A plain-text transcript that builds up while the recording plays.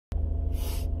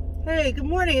Hey, good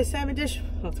morning. It's Simon Dish.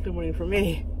 Well, it's good morning for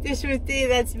me. Dish with D,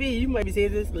 that's me. You might be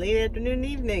saying this late afternoon,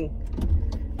 evening.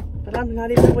 But I'm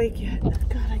not even awake yet.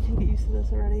 God, I can get used to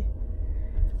this already.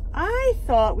 I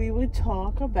thought we would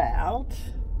talk about,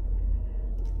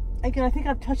 again, I think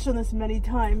I've touched on this many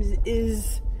times,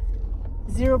 is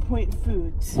 0 point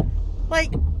foods.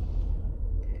 Like,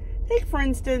 take for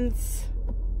instance,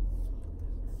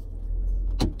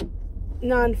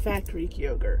 non-fat Greek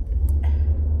yogurt.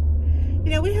 You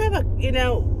know, we have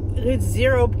it's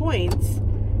 0 points,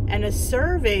 and a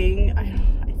serving,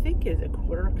 I think is a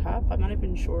quarter cup. I'm not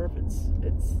even sure if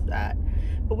it's that.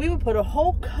 But we would put a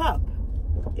whole cup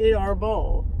in our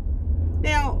bowl.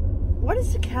 Now, what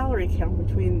is the calorie count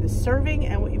between the serving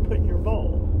and what you put in your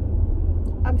bowl?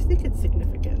 I think it's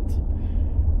significant.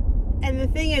 And the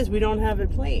thing is, we don't have it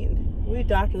plain. We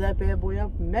doctor that bad boy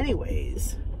up many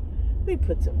ways. We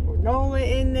put some granola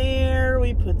in there.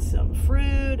 We put some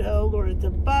fruit. Oh, Lord, it's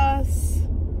a bus.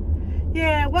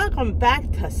 Yeah, welcome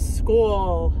back to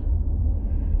school.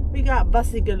 We got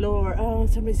bussy galore. Oh,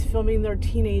 somebody's filming their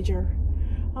teenager.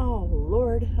 Oh,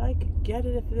 Lord, I could get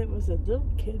it if it was a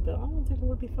little kid, but I don't think I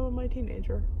would be filming my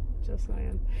teenager. Just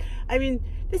saying. I mean,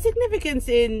 the significance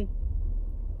in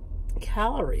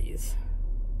calories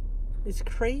is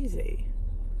crazy.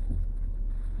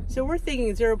 So we're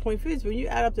thinking 0 point foods. When you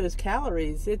add up those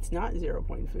calories, it's not 0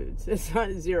 point foods. It's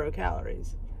not 0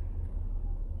 calories.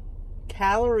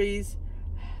 Calories,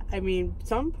 I mean,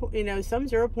 some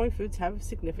 0 point foods have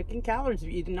significant calories if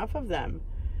you eat enough of them.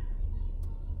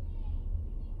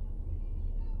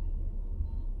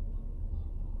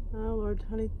 Oh, Lord,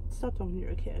 honey, stop talking to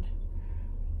your kid.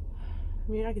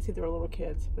 I mean, I can see they were little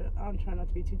kids, but I'm trying not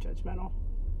to be too judgmental.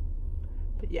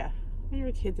 But yeah. When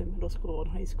you're kids in middle school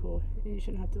and high school, you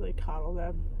shouldn't have to like coddle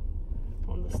them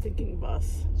on the stinking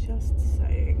bus. Just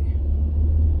saying.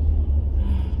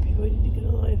 People need to get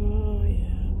a life. Oh yeah,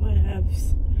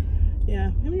 whatevs.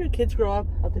 Yeah, maybe your kids grow up,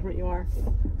 how different you are.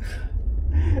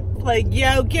 Like,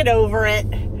 yo, get over it.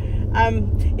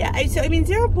 Yeah, I mean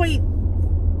 0 point.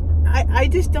 I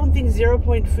just don't think 0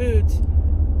 point foods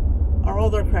are all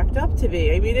they're cracked up to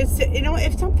be. I mean, it's,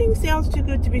 if something sounds too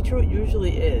good to be true, it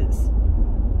usually is.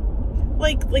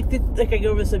 Like I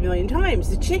go over this a million times,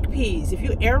 the chickpeas, if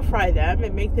you air fry them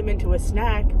and make them into a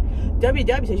snack,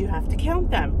 WW says you have to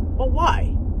count them. Well,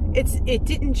 why? It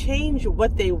didn't change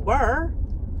what they were.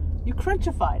 You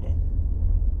crunchified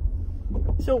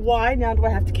it. So why now do I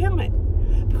have to count it?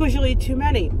 Because you'll eat too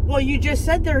many. Well, you just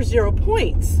said there's 0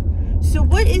 points. So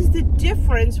what is the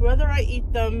difference whether I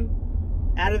eat them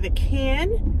out of the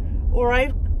can or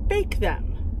I bake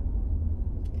them?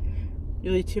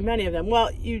 You'll eat too many of them.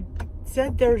 Well, you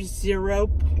said there's 0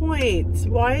 points.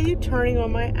 Why are you turning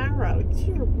on my arrow?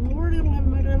 Dear Lord, I don't have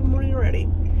my morning already.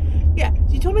 Yeah,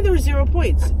 so you told me there was 0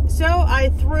 points. So I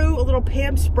threw a little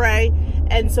Pam spray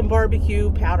and some barbecue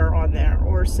powder on there,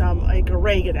 or some like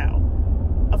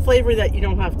oregano, a flavor that you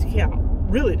don't have to count.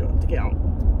 Really don't have to count.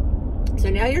 So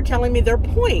now you're telling me they're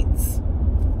points.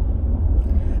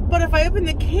 But if I open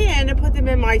the can and put them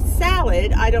in my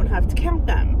salad, I don't have to count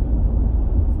them.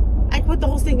 I put the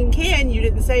whole stinking can, you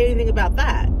didn't say anything about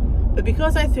that. But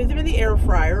because I threw them in the air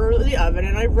fryer or the oven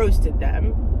and I roasted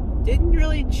them, didn't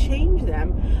really change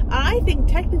them. And I think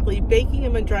technically baking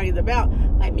them and drying them out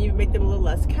might maybe make them a little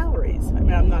less calories. I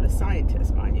mean, I'm not a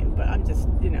scientist, mind you, but I'm just,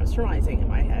 surmising in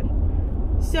my head.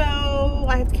 So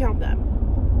I have to count them.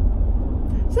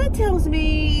 So that tells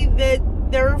me that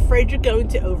they're afraid you're going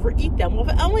to overeat them. Well,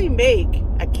 if I only make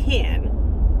a can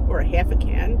or a half a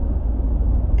can,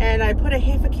 and I put a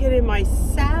half a can in my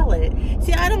salad.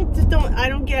 See, I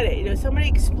don't get it. Somebody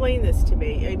explain this to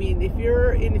me. I mean, if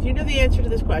you know the answer to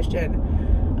this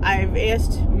question, I've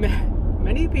asked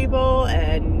many people,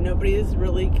 and nobody has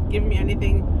really given me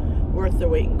anything worth their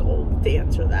weight in gold to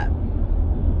answer that.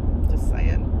 Just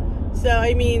saying. So,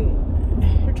 I mean,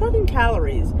 you're talking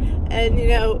calories, and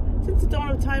since the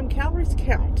dawn of time, calories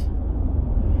count.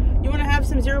 You want to have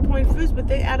some 0 point foods, but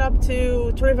they add up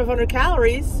to 2,500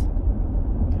 calories.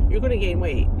 You're going to gain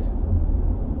weight.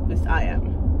 At least I am.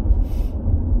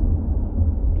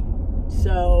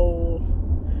 So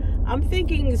I'm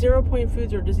thinking 0 point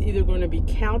foods are just either going to be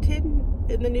counted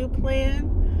in the new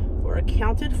plan or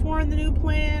accounted for in the new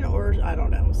plan, or I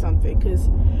don't know, something. Because,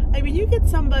 I mean, you get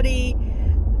somebody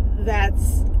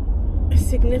that's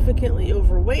significantly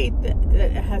overweight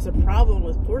that has a problem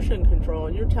with portion control,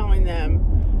 and you're telling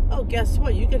them, oh, guess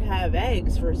what? You could have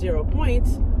eggs for 0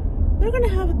 points. They're going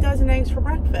to have a dozen eggs for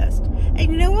breakfast. And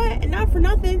you know what? And not for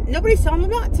nothing, nobody's telling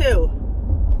them not to.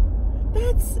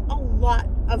 That's a lot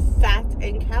of fat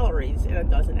and calories in a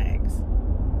dozen eggs.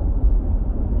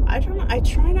 I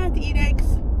try not to eat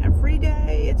eggs every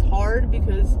day. It's hard. hard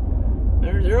because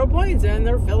they're 0 points and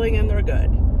they're filling and they're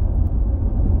good.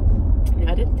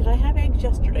 Now, did I have eggs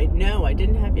yesterday? No, I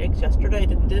didn't have eggs yesterday. I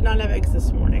did not have eggs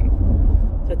this morning.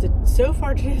 So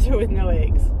far today, with no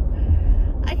eggs.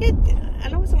 I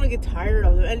know someone get tired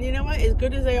of them, and you know what? As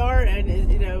good as they are, and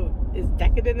as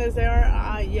decadent as they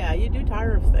are, yeah, you do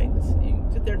tire of things. You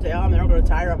sit there and say, "Oh, I'm never going to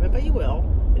tire of it," but you will.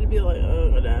 It'll be like, "Oh,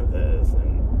 I'm going to have this."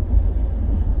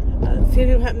 And the same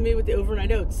thing happened to me with the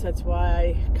overnight oats. That's why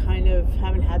I kind of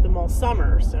haven't had them all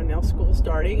summer. So now school's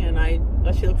starting, and I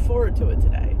actually look forward to it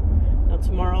today. Now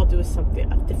tomorrow I'll do a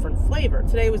different flavor.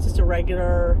 Today was just a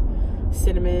regular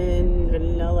cinnamon,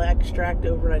 vanilla extract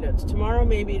overnight oats. Tomorrow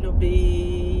maybe it'll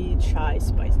be chai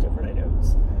spiced overnight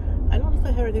oats. I don't know if I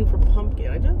have everything for pumpkin.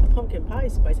 I do have the pumpkin pie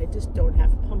spice. I just don't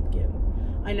have pumpkin.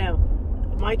 I know.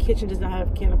 My kitchen does not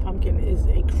have a can of pumpkin is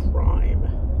a crime.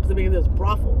 Because I'm making those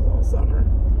brothels all summer.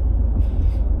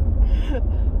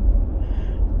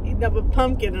 Eating up a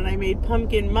pumpkin, and I made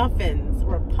pumpkin muffins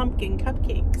or pumpkin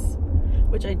cupcakes,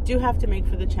 which I do have to make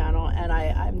for the channel, and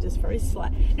I'm just very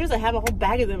slack. I have a whole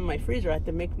bag of them in my freezer. I have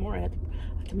to make more. I have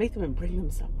to make them and bring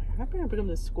them somewhere. I'm going to bring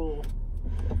them to school.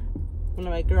 One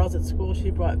of my girls at school,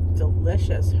 she brought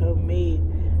delicious homemade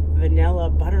vanilla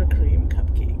buttercream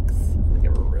cupcakes. They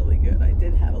were really good. I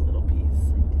did have a little piece.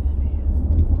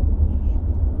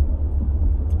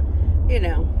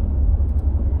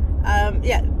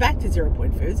 Yeah, back to 0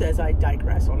 point foods as I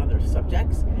digress on other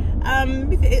subjects.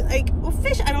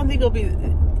 Fish, I don't think it'll be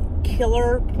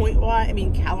killer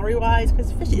calorie wise,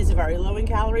 because fish is very low in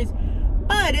calories,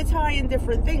 but it's high in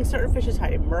different things. Certain fish is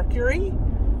high in mercury.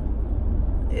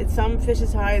 Some fish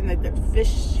is high in the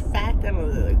fish fat, I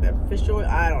don't know, like the fish oil,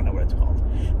 I don't know what it's called.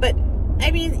 But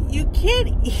you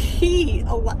can't eat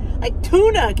a lot, like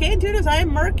tuna. Canned tuna's high in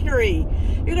mercury.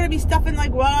 You're gonna be stuffing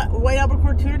like white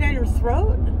albacore tuna down your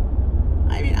throat.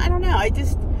 I don't know.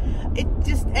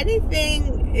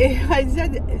 Anything. I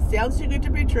said it sounds too good to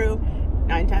be true.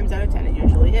 9 times out of 10, it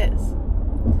usually is.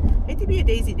 I hate to be a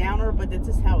Daisy Downer, but that's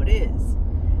just how it is.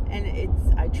 And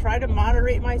I try to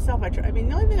moderate myself. The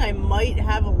only thing I might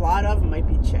have a lot of might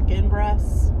be chicken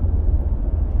breasts.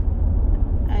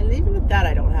 And even with that,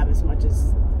 I don't have as much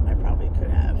as I probably could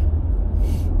have.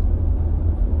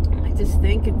 I just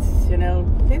think it's, same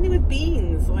thing with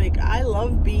beans. Like, I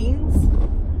love beans,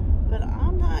 but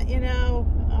I'm not,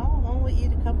 I'll only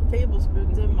eat a couple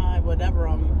tablespoons in my whatever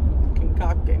I'm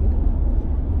concocting.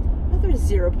 Other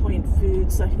 0 point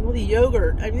foods, like the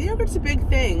yogurt. The yogurt's a big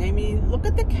thing. Look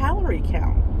at the calorie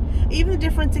count. Even the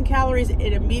difference in calories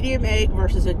in a medium egg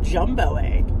versus a jumbo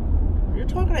egg. You're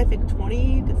talking, I think,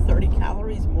 20 to 30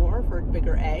 calories more for a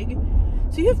bigger egg.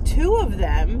 So you have 2 of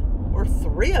them or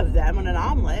 3 of them on an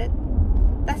omelet.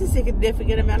 That's a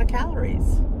significant amount of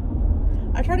calories.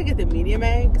 I try to get the medium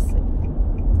eggs. I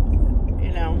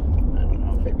don't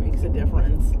know if it makes a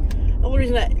difference. The only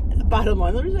reason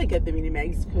I get the medium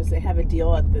eggs is because they have a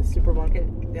deal at the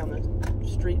supermarket down the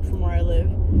street from where I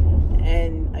live,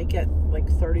 and I get like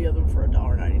 30 of them for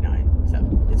 $1.99. So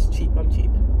it's cheap. I'm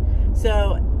cheap.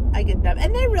 So I get them,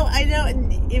 and I know,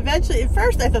 and eventually, at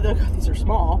first I thought, these are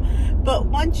small, but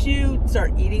once you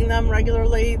start eating them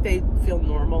regularly, they feel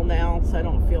normal now, so I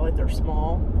don't feel like they're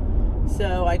small.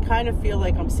 So I kind of feel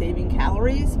like I'm saving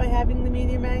calories by having the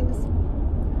medium eggs.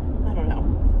 I don't know.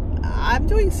 I'm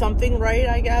doing something right,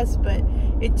 I guess, but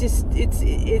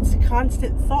it's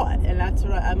constant thought, and that's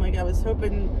what I was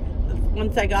hoping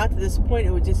once I got to this point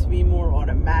it would just be more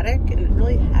automatic, and it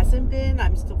really hasn't been.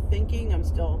 I'm still thinking, I'm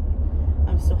still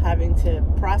having to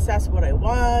process what I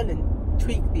want and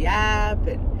tweak the app,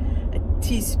 and a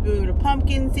teaspoon of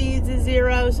pumpkin seeds is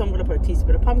 0, so I'm going to put a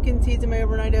teaspoon of pumpkin seeds in my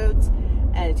overnight oats,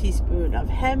 and a teaspoon of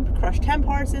crushed hemp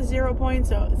hearts is 0 points,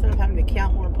 so instead of having to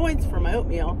count more points for my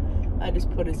oatmeal, I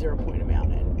just put a 0 point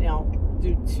amount in. Now,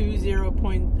 do 2 0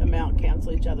 point amount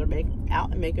cancel each other out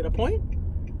and make it a point?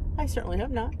 I certainly hope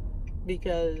not,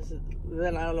 because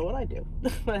then I don't know what I do.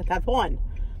 I have 1.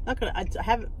 Not gonna. I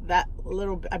have that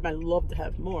little bit. I might love to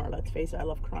have more. Let's face it. I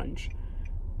love crunch.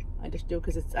 I just do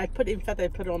because it's. In fact, I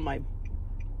put it on my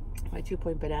 2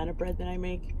 point banana bread that I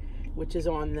make, which is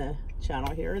on the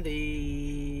channel here.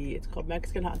 It's called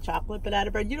Mexican hot chocolate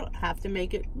banana bread. You don't have to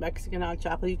make it Mexican hot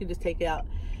chocolate. You can just take out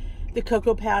the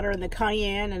cocoa powder and the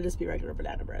cayenne and just be regular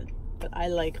banana bread. But I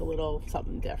like a little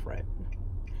something different.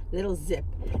 Little zip.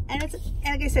 And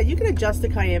like I said, you can adjust the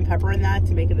cayenne pepper in that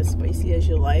to make it as spicy as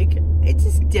you like. It's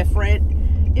just different.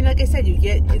 And like I said, you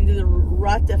get into the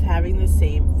rut of having the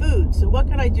same food. So what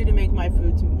can I do to make my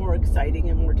foods more exciting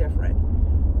and more different?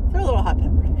 Throw a little hot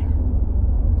pepper in there.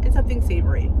 And something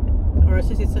savory. Or I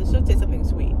should say something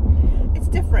sweet. It's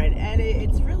different, and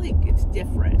it's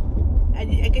different.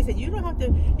 And like I said, you don't have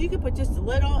to, you can put just a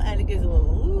little and it gives a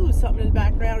little, ooh, something in the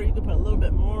background, or you can put a little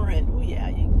bit more and, ooh, yeah,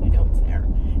 you know it's there.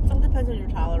 It all depends on your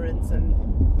tolerance and,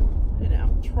 you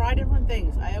know, try different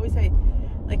things. I always say,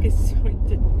 like we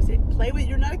say, play with,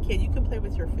 you're not a kid, you can play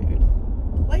with your food.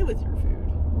 Play with your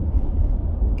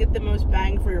food. Get the most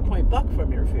bang for your point buck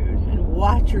from your food and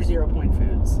watch your 0 point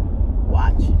foods.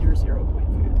 Watch your 0 point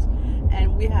foods.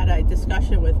 And we had a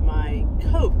discussion with my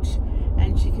coach,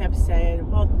 and she kept saying,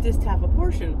 well, just have a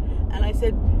portion. And I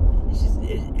said,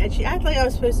 and she acted like I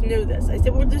was supposed to know this. I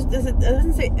said, well, it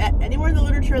doesn't say anywhere in the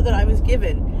literature that I was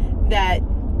given that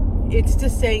it's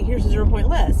just saying here's a 0 point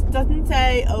list. It doesn't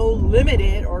say, oh, limit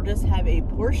it or just have a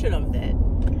portion of it.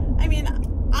 I mean,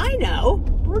 I know.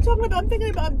 I'm thinking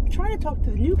about trying to talk to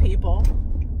the new people.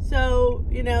 So,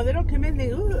 you know, they don't come in and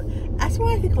think, ooh. That's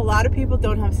why I think a lot of people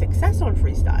don't have success on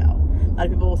freestyle. A lot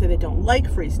of people will say they don't like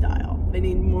freestyle. They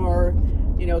need more,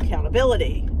 you know,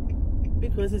 accountability.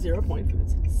 Because the 0 point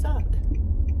foods suck.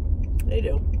 They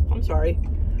do. I'm sorry.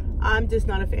 I'm just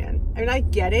not a fan. I mean, I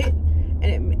get it.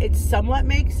 And it somewhat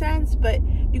makes sense. But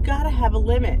you got to have a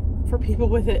limit for people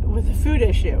with a food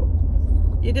issue.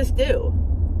 You just do.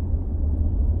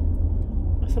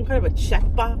 Some kind of a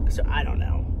checkbox, or I don't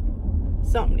know.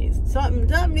 Something needs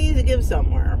to give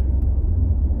somewhere.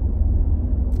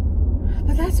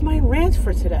 But that's my rant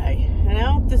for today. You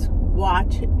know, just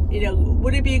watch. You know,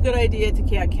 would it be a good idea to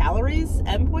count calories,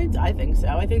 endpoints? I think so.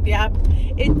 I think the app,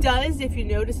 it does. If you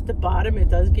notice at the bottom, it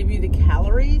does give you the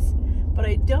calories. But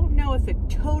I don't know if it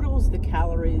totals the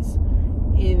calories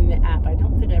in the app. I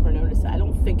don't think I ever noticed that. I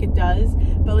don't think it does.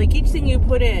 But like each thing you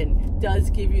put in does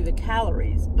give you the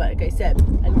calories. But like I said,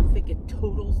 I don't think it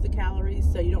totals the calories.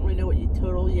 So you don't really know what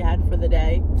total you had for the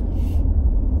day.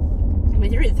 I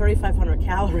mean, you're eating 3,500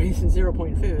 calories in 0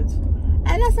 point foods.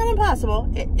 And that's not impossible.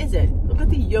 It isn't. Look at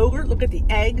the yogurt. Look at the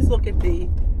eggs. Look at the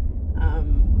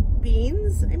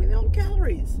beans. I mean, they're all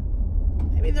calories.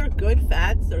 I mean, they're good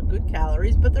fats. They're good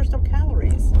calories. But they're still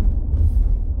calories.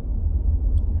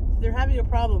 They're having a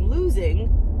problem losing,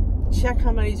 check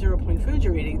how many 0 point foods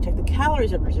you're eating. Check the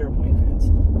calories of your 0 point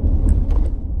foods.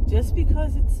 Just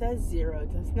because it says 0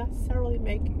 does not necessarily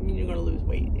mean you're going to lose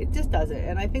weight. It just doesn't.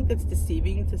 And I think that's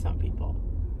deceiving to some people.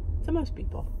 To most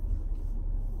people.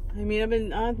 I mean, I've been,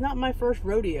 not my first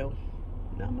rodeo.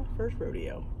 Not my first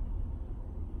rodeo.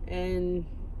 And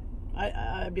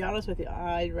I'll be honest with you,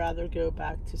 I'd rather go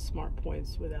back to smart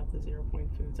points without the 0 point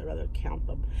foods. I'd rather count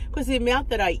them. Because the amount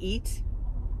that I eat,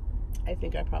 I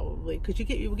think I probably, because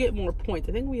you get more points.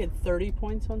 I think we had 30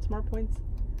 points on smart points.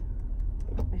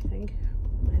 I think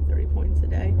I had 30 points a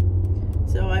day.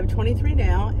 So I have 23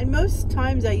 now, and most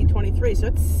times I eat 23, so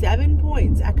it's 7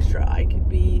 points extra. I could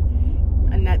be,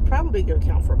 and that probably going to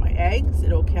count for my eggs.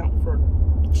 It'll count for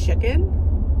chicken,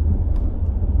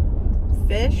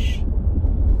 fish,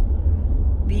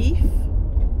 beef,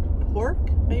 pork.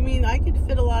 I mean, I could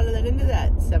fit a lot of that into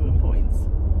that 7 points.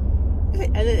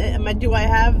 And do I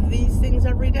have these things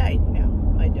every day?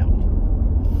 No, I don't.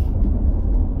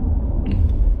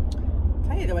 I'll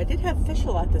tell you though, I did have fish a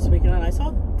lot this weekend, and I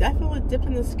saw definitely a dip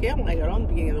in the scale when I got on the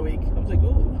beginning of the week. I was like,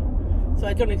 ooh. So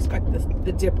I don't expect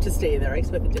the dip to stay there. I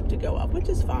expect the dip to go up, which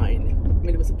is fine. I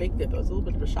mean, it was a big dip. It was a little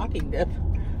bit of a shocking dip.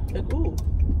 Like, ooh,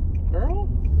 girl,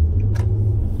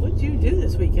 what'd you do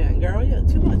this weekend, girl? You had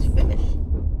too much fish.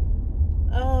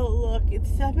 Oh, look, it's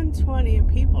 7:20 and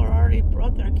people are already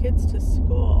brought their kids to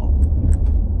school.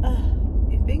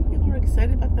 You think people are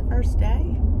excited about the first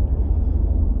day?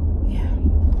 Yeah,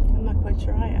 I'm not quite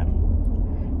sure I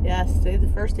am. Yes, today's the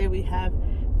first day we have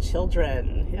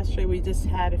children. Yesterday we just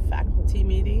had a faculty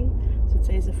meeting, so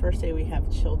today's the first day we have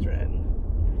children.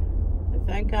 And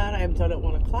thank God I am done at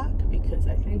 1 o'clock because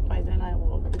I think by then I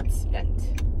will have been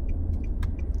spent.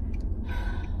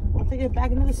 Once I get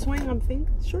back into the swing, I'm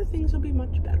sure things will be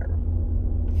much better.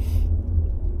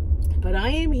 But I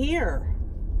am here.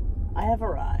 I have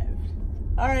arrived.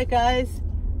 Alright guys,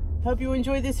 hope you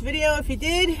enjoyed this video. If you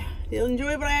did, you'll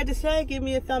enjoy what I had to say, give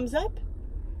me a thumbs up.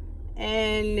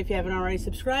 And if you haven't already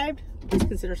subscribed, please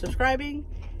consider subscribing.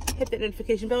 Hit that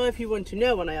notification bell if you want to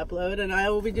know when I upload. And I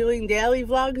will be doing daily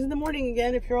vlogs in the morning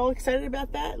again. If you're all excited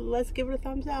about that, let's give it a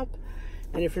thumbs up.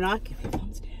 And if you're not, give it a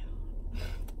thumbs down.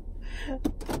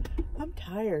 I'm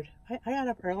tired. I got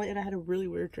up early and I had a really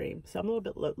weird dream. So I'm a little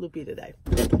bit loopy today.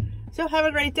 So have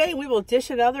a great day. We will dish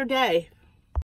another day.